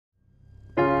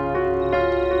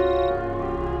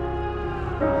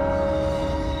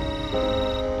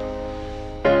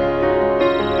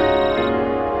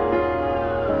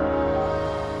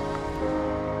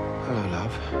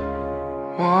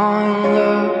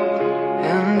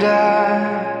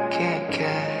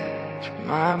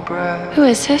Who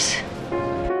is this?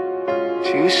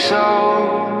 Two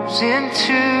souls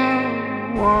into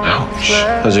one. Ouch.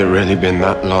 Has it really been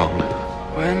that long?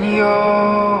 When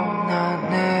you're not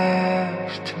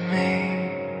next to me,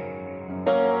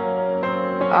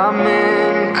 I'm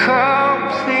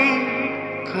incomplete,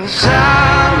 'cause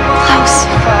I'm Klaus.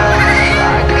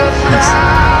 like a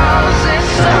thousand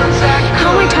suns that How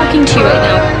am I talking to you right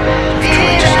now? I've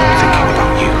tried to stop thinking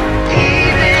about you.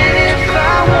 even if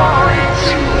I wanted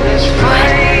to, this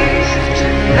place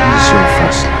tonight. This is your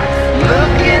first life.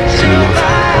 Look into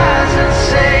my eyes and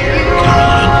say you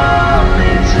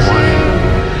Klaroline,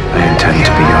 I intend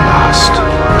to be your last.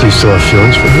 Do you still have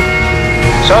feelings for him?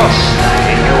 So,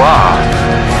 here you are.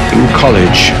 In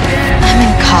college. I'm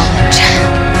in college.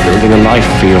 Building a life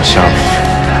for yourself.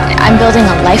 I'm building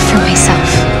a life for myself.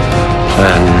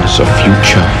 Plans, a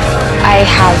future. I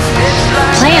have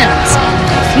plans and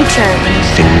a future and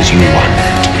Things you want.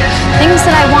 things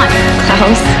that I want.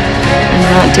 Klaus, I'm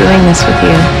not doing this with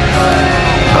you.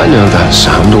 I know that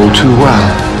sound all too well.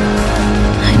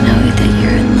 I know that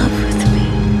you're in love with me.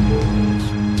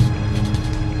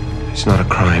 It's not a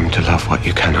crime to love what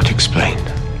you cannot explain.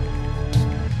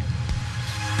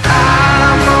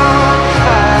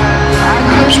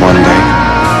 Perhaps one day,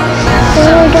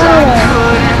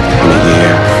 in a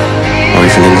year, or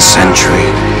even in a century,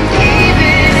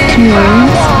 Can you learn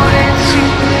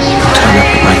turn up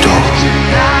at my door.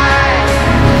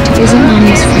 to visit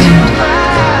Mommy's friend?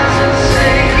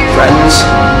 Friends,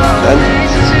 then